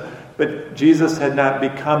existent, but Jesus had not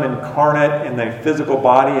become incarnate in the physical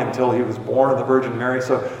body until he was born of the Virgin Mary.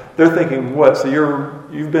 So they're thinking, what? So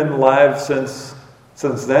you've been alive since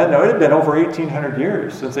then? No, it had been over 1,800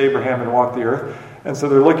 years since Abraham had walked the earth. And so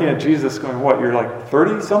they're looking at Jesus going, what, you're like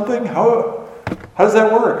 30-something? How does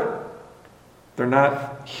that work? They're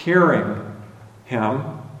not hearing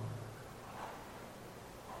him.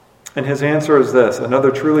 And his answer is this,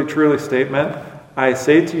 another truly, truly statement. I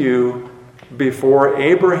say to you, before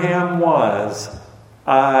Abraham was,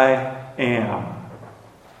 I am.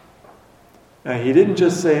 Now, he didn't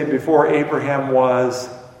just say before Abraham was,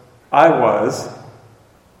 I was,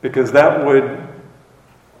 because that would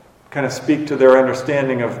kind of speak to their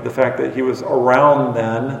understanding of the fact that he was around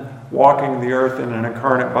then, walking the earth in an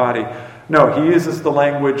incarnate body. No, he uses the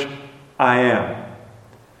language, I am.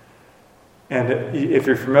 And if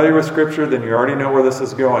you're familiar with Scripture, then you already know where this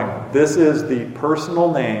is going. This is the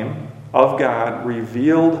personal name of God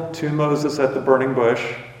revealed to Moses at the burning bush,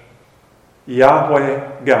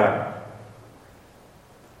 Yahweh God.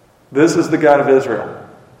 This is the God of Israel.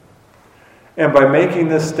 And by making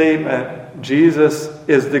this statement, Jesus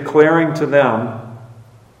is declaring to them,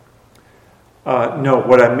 no,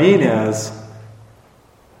 what I mean is,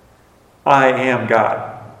 I am God.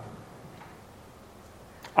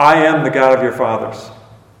 I am the God of your fathers.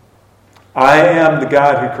 I am the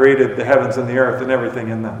God who created the heavens and the earth and everything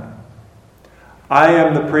in them. I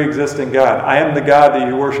am the pre-existing God. I am the God that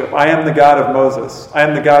you worship. I am the God of Moses. I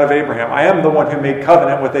am the God of Abraham. I am the one who made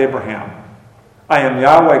covenant with Abraham. I am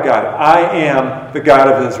Yahweh God. I am the God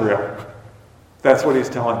of Israel. That's what he's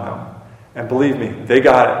telling them. And believe me, they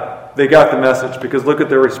got it. They got the message, because look at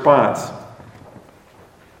their response.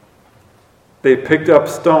 They picked up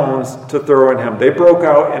stones to throw at him. They broke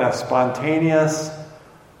out in a spontaneous,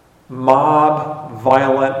 mob,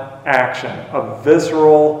 violent action. A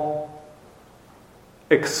visceral,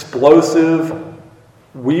 explosive,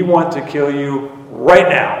 we want to kill you right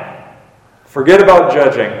now. Forget about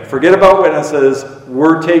judging. Forget about witnesses.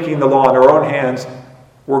 We're taking the law in our own hands.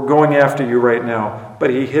 We're going after you right now.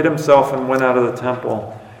 But he hid himself and went out of the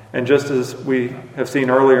temple. And just as we have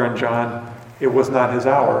seen earlier in John, it was not his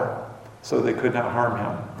hour. So they could not harm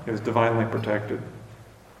him. He was divinely protected.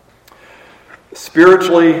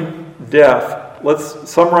 Spiritually deaf. Let's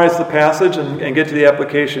summarize the passage and get to the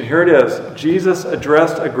application. Here it is. Jesus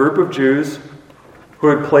addressed a group of Jews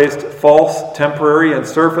who had placed false, temporary, and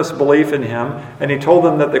surface belief in him, and he told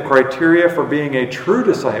them that the criteria for being a true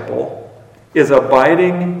disciple is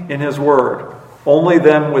abiding in his word. Only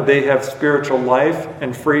then would they have spiritual life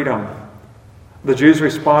and freedom. The Jews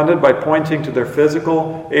responded by pointing to their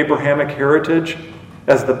physical Abrahamic heritage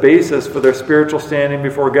as the basis for their spiritual standing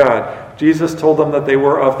before God. Jesus told them that they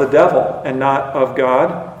were of the devil and not of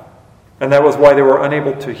God, and that was why they were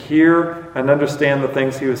unable to hear and understand the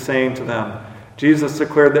things he was saying to them. Jesus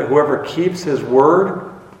declared that whoever keeps his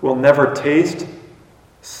word will never taste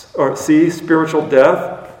or see spiritual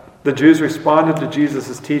death. The Jews responded to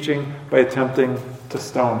Jesus' teaching by attempting to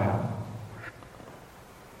stone him.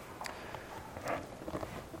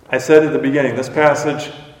 I said at the beginning, this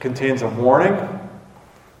passage contains a warning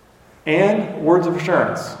and words of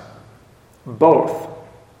assurance. Both.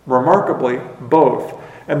 Remarkably, both.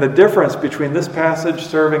 And the difference between this passage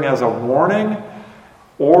serving as a warning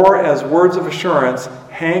or as words of assurance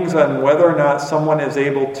hangs on whether or not someone is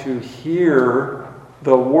able to hear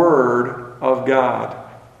the word of God.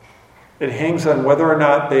 It hangs on whether or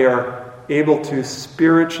not they are able to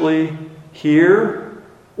spiritually hear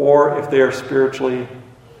or if they are spiritually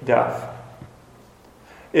deaf.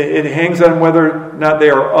 It hangs on whether or not they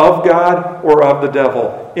are of God or of the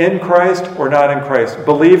devil, in Christ or not in Christ,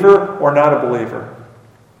 believer or not a believer.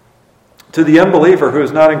 To the unbeliever who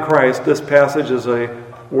is not in Christ, this passage is a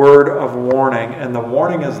word of warning, and the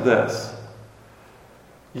warning is this: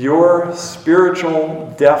 your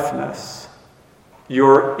spiritual deafness,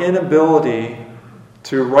 your inability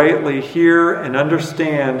to rightly hear and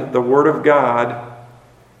understand the Word of God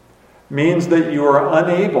means that you are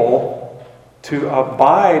unable to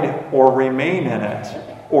abide or remain in it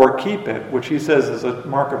or keep it, which he says is a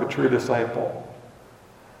mark of a true disciple.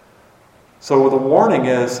 So the warning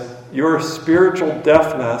is your spiritual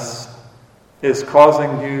deafness is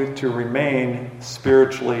causing you to remain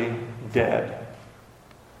spiritually dead.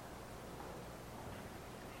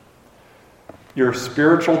 Your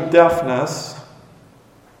spiritual deafness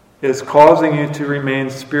is causing you to remain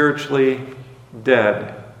spiritually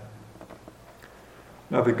dead.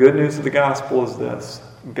 Now, the good news of the gospel is this: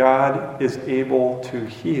 God is able to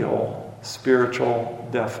heal spiritual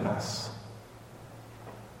deafness.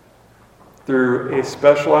 Through a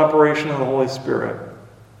special operation of the Holy Spirit,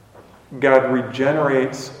 God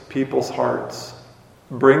regenerates people's hearts,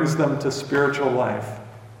 brings them to spiritual life,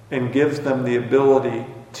 and gives them the ability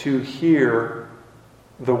to hear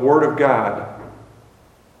the Word of God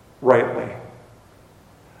rightly.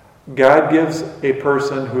 God gives a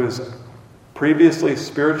person who is previously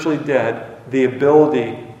spiritually dead the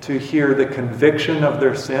ability to hear the conviction of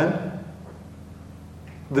their sin,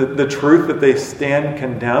 the truth that they stand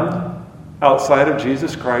condemned outside of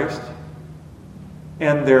Jesus Christ,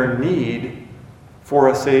 and their need for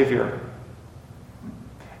a Savior.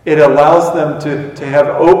 It allows them to have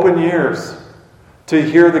open ears, to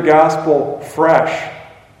hear the gospel fresh,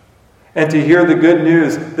 and to hear the good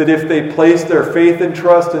news that if they place their faith and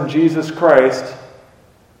trust in Jesus Christ,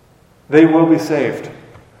 they will be saved.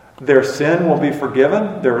 Their sin will be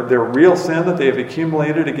forgiven. Their real sin that they have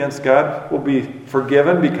accumulated against God will be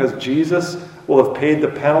forgiven because Jesus will have paid the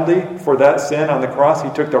penalty for that sin on the cross. He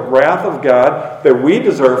took the wrath of God that we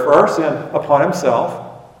deserve for our sin upon himself.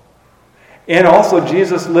 And also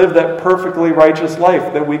Jesus lived that perfectly righteous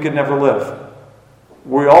life that we could never live.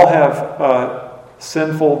 We all have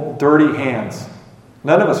sinful, dirty hands.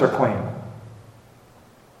 None of us are clean.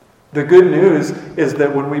 The good news is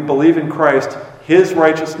that when we believe in Christ, his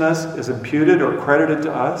righteousness is imputed or credited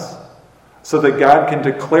to us so that God can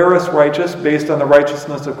declare us righteous based on the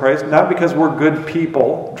righteousness of Christ, not because we're good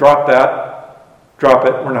people. Drop that. Drop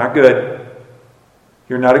it. We're not good.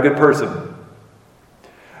 You're not a good person.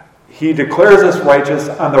 He declares us righteous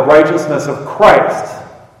on the righteousness of Christ,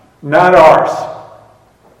 not ours.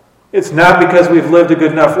 It's not because we've lived a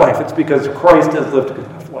good enough life. It's because Christ has lived a good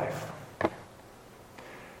enough life.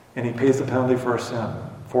 And he pays the penalty for our sin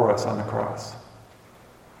for us on the cross.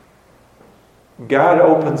 God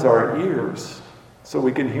opens our ears so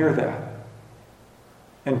we can hear that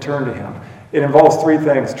and turn to him. It involves three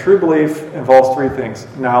things. True belief involves three things.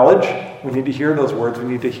 Knowledge. We need to hear those words. We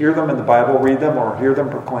need to hear them in the Bible, read them, or hear them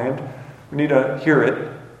proclaimed. We need to hear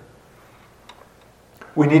it.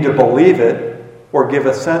 We need to believe it or give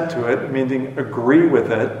assent to it, meaning agree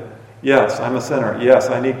with it. Yes, I'm a sinner. Yes,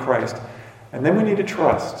 I need Christ. And then we need to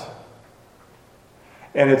trust.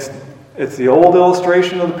 And it's the old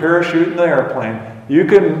illustration of the parachute in the airplane. You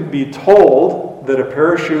can be told that a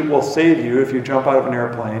parachute will save you if you jump out of an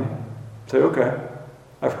airplane. Say, okay,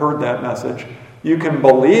 I've heard that message. You can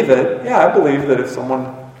believe it. Yeah, I believe that if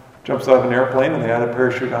someone jumps out of an airplane and they add a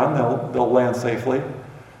parachute on, they'll land safely.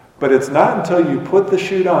 But it's not until you put the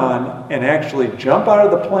chute on and actually jump out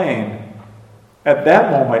of the plane, at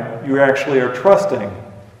that moment you actually are trusting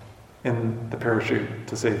in the parachute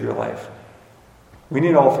to save your life. We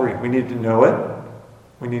need all three. We need to know it,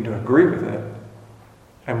 we need to agree with it,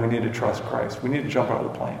 and we need to trust Christ. We need to jump out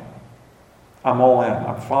of the plane. I'm all in.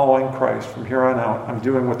 I'm following Christ. From here on out, I'm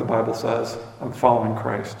doing what the Bible says. I'm following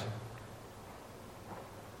Christ.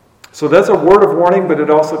 So that's a word of warning, but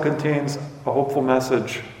it also contains a hopeful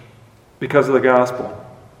message because of the gospel.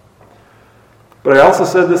 But I also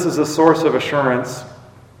said this is a source of assurance.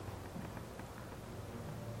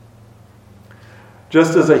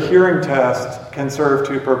 Just as a hearing test can serve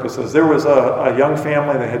two purposes. There was a young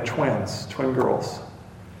family that had twin girls.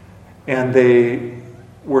 And they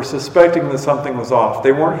were suspecting that something was off.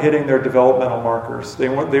 They weren't hitting their developmental markers. They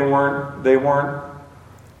weren't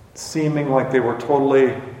seeming like they were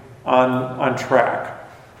totally on track.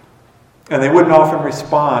 And they wouldn't often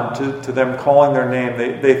respond to them calling their name.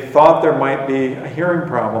 They thought there might be a hearing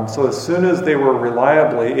problem. So as soon as they were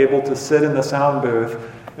reliably able to sit in the sound booth,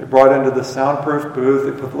 they brought into the soundproof booth,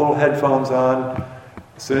 they put the little headphones on.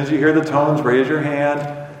 As soon as you hear the tones, raise your hand.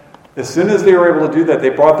 As soon as they were able to do that, they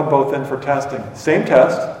brought them both in for testing. Same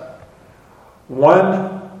test.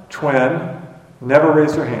 One twin never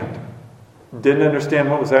raised her hand. Didn't understand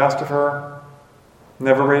what was asked of her.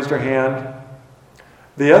 Never raised her hand.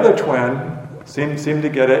 The other twin seemed to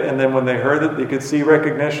get it, and then when they heard it, they could see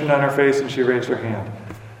recognition on her face, and she raised her hand.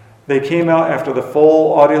 They came out after the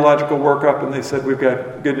full audiological workup, and they said, we've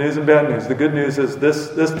got good news and bad news. The good news is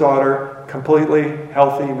this daughter, completely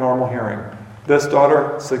healthy, normal hearing. This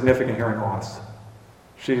daughter, significant hearing loss.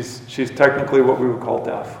 She's technically what we would call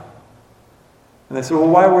deaf. And they said, well,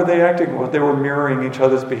 why were they acting? Well, they were mirroring each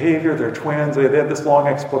other's behavior. They're twins. They had this long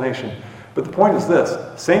explanation. But the point is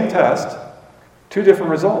this. Same test, two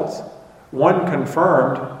different results. One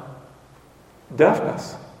confirmed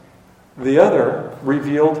deafness. The other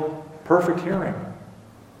revealed perfect hearing.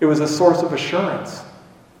 It was a source of assurance.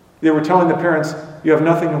 They were telling the parents, you have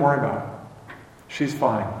nothing to worry about. She's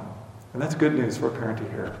fine. And that's good news for a parent to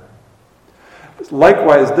hear.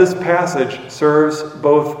 Likewise, this passage serves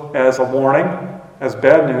both as a warning, as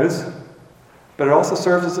bad news, but it also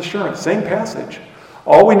serves as assurance. Same passage.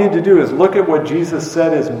 All we need to do is look at what Jesus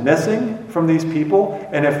said is missing from these people,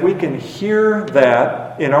 and if we can hear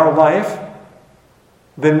that in our life,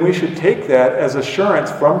 then we should take that as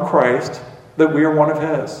assurance from Christ that we are one of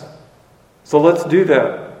His. So let's do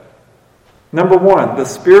that. Number one, the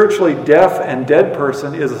spiritually deaf and dead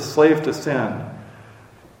person is a slave to sin,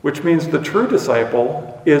 which means the true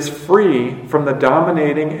disciple is free from the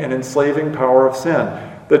dominating and enslaving power of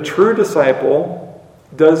sin. The true disciple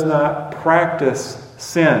does not practice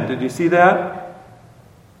sin. Did you see that?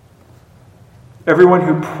 Everyone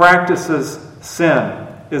who practices sin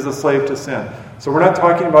is a slave to sin. So we're not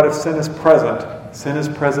talking about if sin is present. Sin is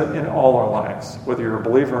present in all our lives, whether you're a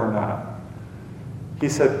believer or not. He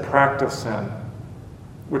said practice sin,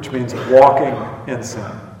 which means walking in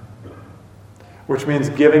sin. which means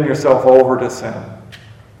giving yourself over to sin,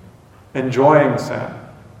 enjoying sin,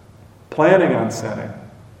 planning on sinning,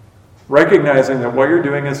 recognizing that what you're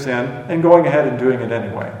doing is sin and going ahead and doing it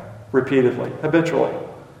anyway, repeatedly, habitually.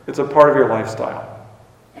 It's a part of your lifestyle.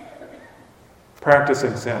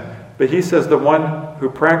 Practicing sin. But he says the one who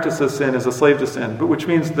practices sin is a slave to sin, but which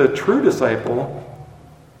means the true disciple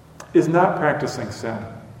is not practicing sin.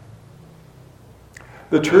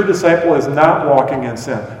 The true disciple is not walking in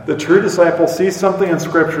sin. The true disciple sees something in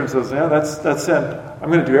Scripture and says, yeah, that's sin. I'm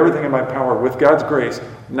going to do everything in my power with God's grace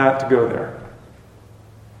not to go there.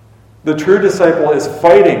 The true disciple is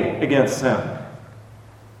fighting against sin.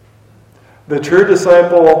 The true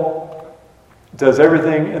disciple does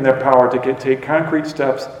everything in their power to take concrete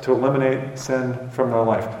steps to eliminate sin from their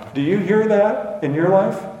life. Do you hear that in your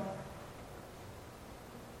life?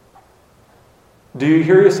 Do you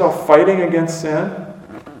hear yourself fighting against sin?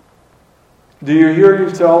 Do you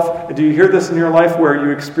hear this in your life where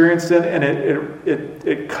you experience sin and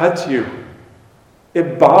it cuts you?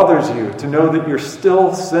 It bothers you to know that you're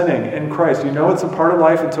still sinning in Christ. You know it's a part of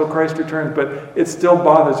life until Christ returns, but it still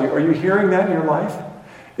bothers you. Are you hearing that in your life?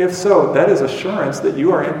 If so, that is assurance that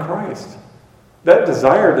you are in Christ. That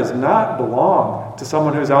desire does not belong to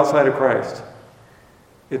someone who's outside of Christ.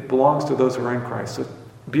 It belongs to those who are in Christ. So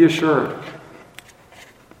be assured.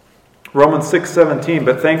 Romans 6:17,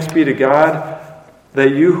 but thanks be to God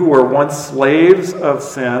that you who were once slaves of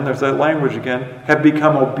sin, there's that language again, have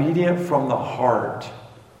become obedient from the heart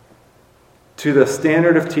to the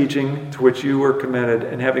standard of teaching to which you were committed,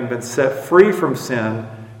 and having been set free from sin,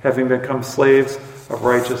 having become slaves of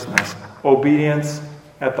righteousness. Obedience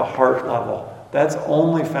at the heart level. That's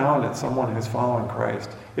only found in someone who's following Christ.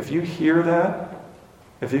 If you hear that,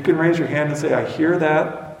 if you can raise your hand and say, I hear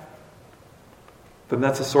that, then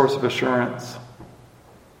that's a source of assurance.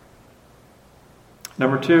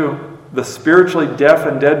 Number 2, the spiritually deaf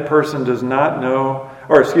and dead person does not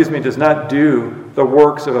do the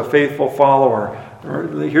works of a faithful follower.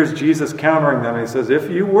 Here's Jesus countering them. He says, if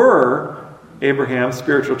you were Abraham's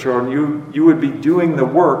spiritual children, you would be doing the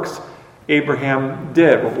works Abraham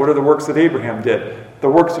did. Well, what are the works that Abraham did? The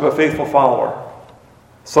works of a faithful follower.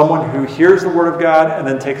 Someone who hears the word of God and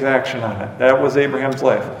then takes action on it. That was Abraham's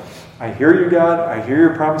life. I hear you, God. I hear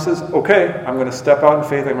your promises. Okay, I'm going to step out in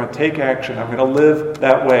faith. I'm going to take action. I'm going to live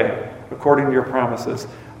that way according to your promises.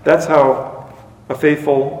 That's how a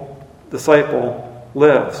faithful disciple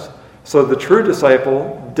lives. So the true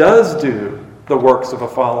disciple does do the works of a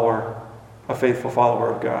faithful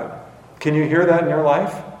follower of God. Can you hear that in your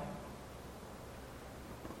life?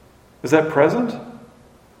 Is that present?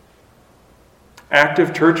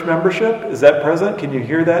 Active church membership, is that present? Can you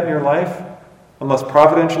hear that in your life? Unless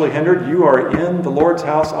providentially hindered, you are in the Lord's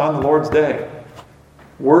house on the Lord's day,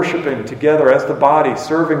 worshiping together as the body,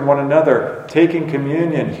 serving one another, taking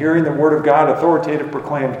communion, hearing the word of God authoritative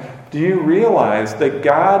proclaimed. Do you realize that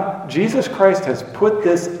God, Jesus Christ, has put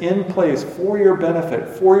this in place for your benefit,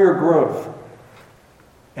 for your growth,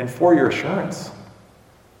 and for your assurance?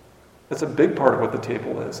 That's a big part of what the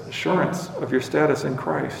table is, assurance of your status in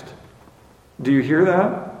Christ. Do you hear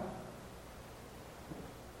that?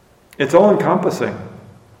 It's all-encompassing.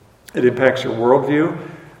 It impacts your worldview.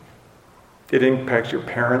 It impacts your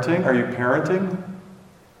parenting. Are you parenting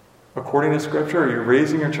according to Scripture? Are you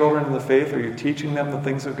raising your children in the faith? Are you teaching them the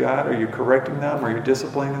things of God? Are you correcting them? Are you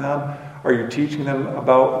disciplining them? Are you teaching them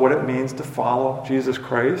about what it means to follow Jesus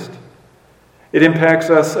Christ? It impacts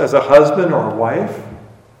us as a husband or a wife.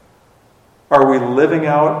 Are we living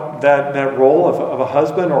out that role of a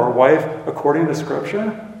husband or a wife according to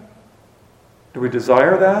Scripture? Do we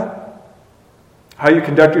desire that? How you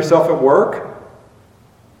conduct yourself at work?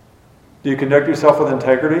 Do you conduct yourself with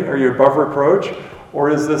integrity? Are you above reproach?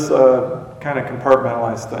 Or is this a kind of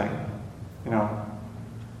compartmentalized thing? You know,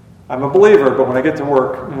 I'm a believer, but when I get to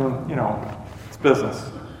work, it's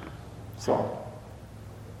business. So,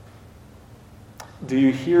 do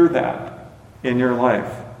you hear that in your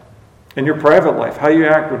life? In your private life, how you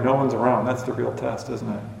act when no one's around, that's the real test, isn't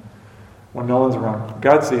it? When no one's around.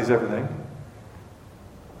 God sees everything.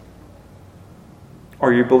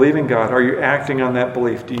 Are you believing God? Are you acting on that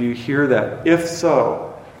belief? Do you hear that? If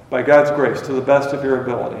so, by God's grace, to the best of your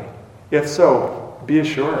ability. If so, be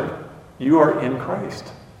assured, you are in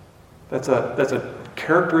Christ. That's a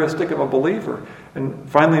characteristic of a believer. And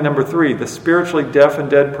finally, number 3, the spiritually deaf and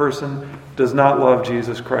dead person does not love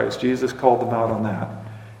Jesus Christ. Jesus called them out on that.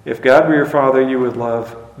 If God were your Father, you would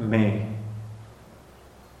love me.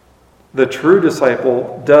 The true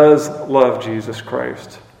disciple does love Jesus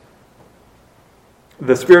Christ.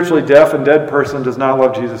 The spiritually deaf and dead person does not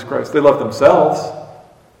love Jesus Christ. They love themselves.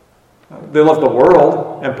 They love the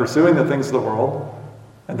world and pursuing the things of the world,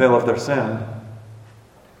 and they love their sin.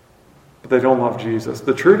 But they don't love Jesus.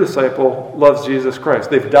 The true disciple loves Jesus Christ.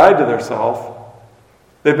 They've died to their self.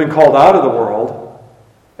 They've been called out of the world,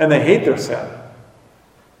 and they hate their sin.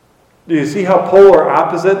 Do you see how polar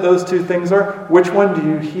opposite those two things are? Which one do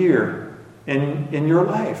you hear in your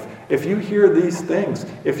life? If you hear these things,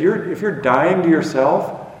 if you're dying to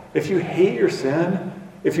yourself, if you hate your sin,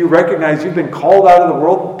 if you recognize you've been called out of the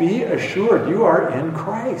world, be assured you are in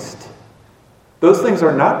Christ. Those things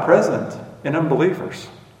are not present in unbelievers.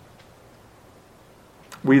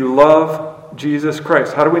 We love Jesus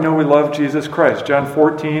Christ. How do we know we love Jesus Christ? John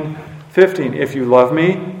 14:15. If you love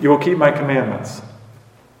me, you will keep my commandments.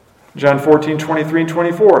 John 14:23 and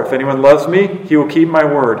 24. If anyone loves me, he will keep my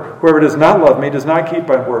word. Whoever does not love me does not keep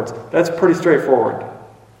my words. That's pretty straightforward.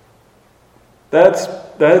 That's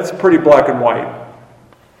pretty black and white.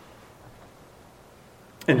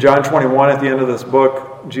 In John 21, at the end of this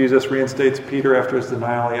book, Jesus reinstates Peter after his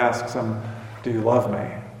denial. He asks him, "Do you love me?"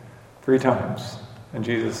 3 times. And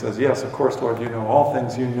Jesus says, "Yes, of course, Lord, you know all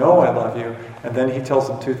things. You know I love you." And then he tells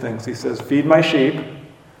him 2 things. He says, "Feed my sheep."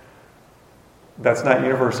 That's not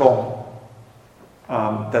universal.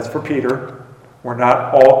 That's for Peter. We're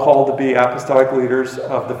not all called to be apostolic leaders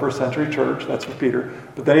of the first century church. That's for Peter.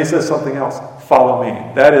 But then he says something else. Follow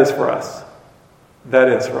me. That is for us. That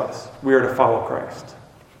is for us. We are to follow Christ.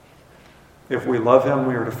 If we love him,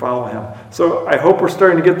 we are to follow him. So I hope we're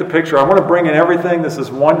starting to get the picture. I want to bring in everything. This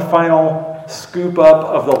is one final scoop up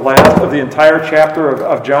of the entire chapter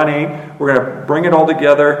of John 8. We're going to bring it all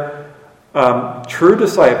together. True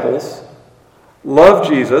disciples love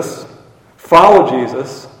Jesus, follow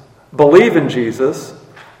Jesus, believe in Jesus,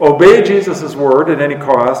 obey Jesus' word at any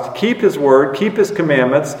cost, keep his word, keep his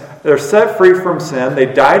commandments. They're set free from sin. They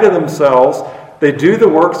die to themselves. They do the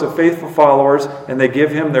works of faithful followers, and they give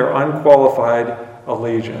him their unqualified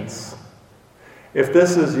allegiance. If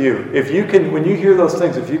this is you, when you hear those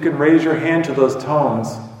things, if you can raise your hand to those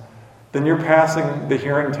tones, then you're passing the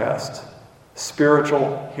hearing test,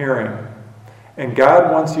 spiritual hearing. And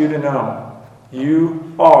God wants you to know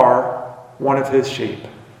you are one of his sheep.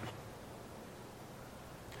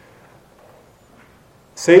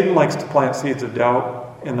 Satan likes to plant seeds of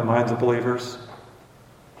doubt in the minds of believers.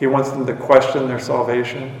 He wants them to question their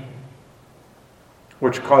salvation,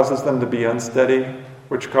 which causes them to be unsteady,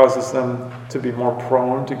 which causes them to be more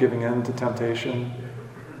prone to giving in to temptation.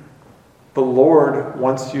 The Lord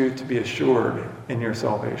wants you to be assured in your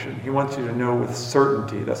salvation. He wants you to know with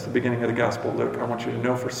certainty. That's the beginning of the Gospel of Luke. I want you to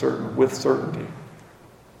know for certain, with certainty.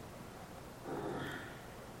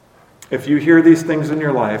 If you hear these things in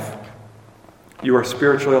your life, you are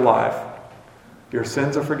spiritually alive. Your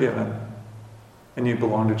sins are forgiven, and you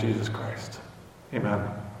belong to Jesus Christ. Amen.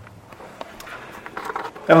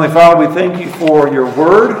 Heavenly Father, we thank you for your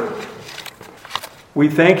word. We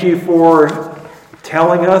thank you for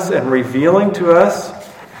telling us and revealing to us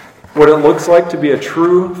what it looks like to be a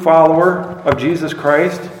true follower of Jesus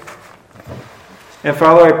Christ. And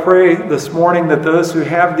Father, I pray this morning that those who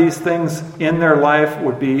have these things in their life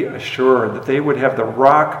would be assured, that they would have the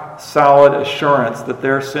rock-solid assurance that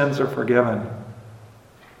their sins are forgiven.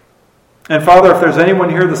 And Father, if there's anyone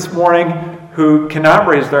here this morning who cannot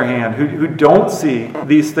raise their hand, who don't see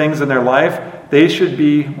these things in their life, they should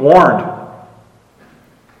be warned.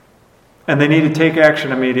 And they need to take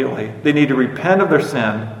action immediately. They need to repent of their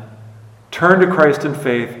sin, turn to Christ in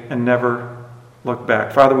faith, and never look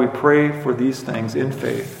back. Father, we pray for these things in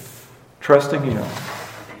faith, trusting you.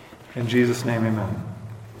 In Jesus' name, amen.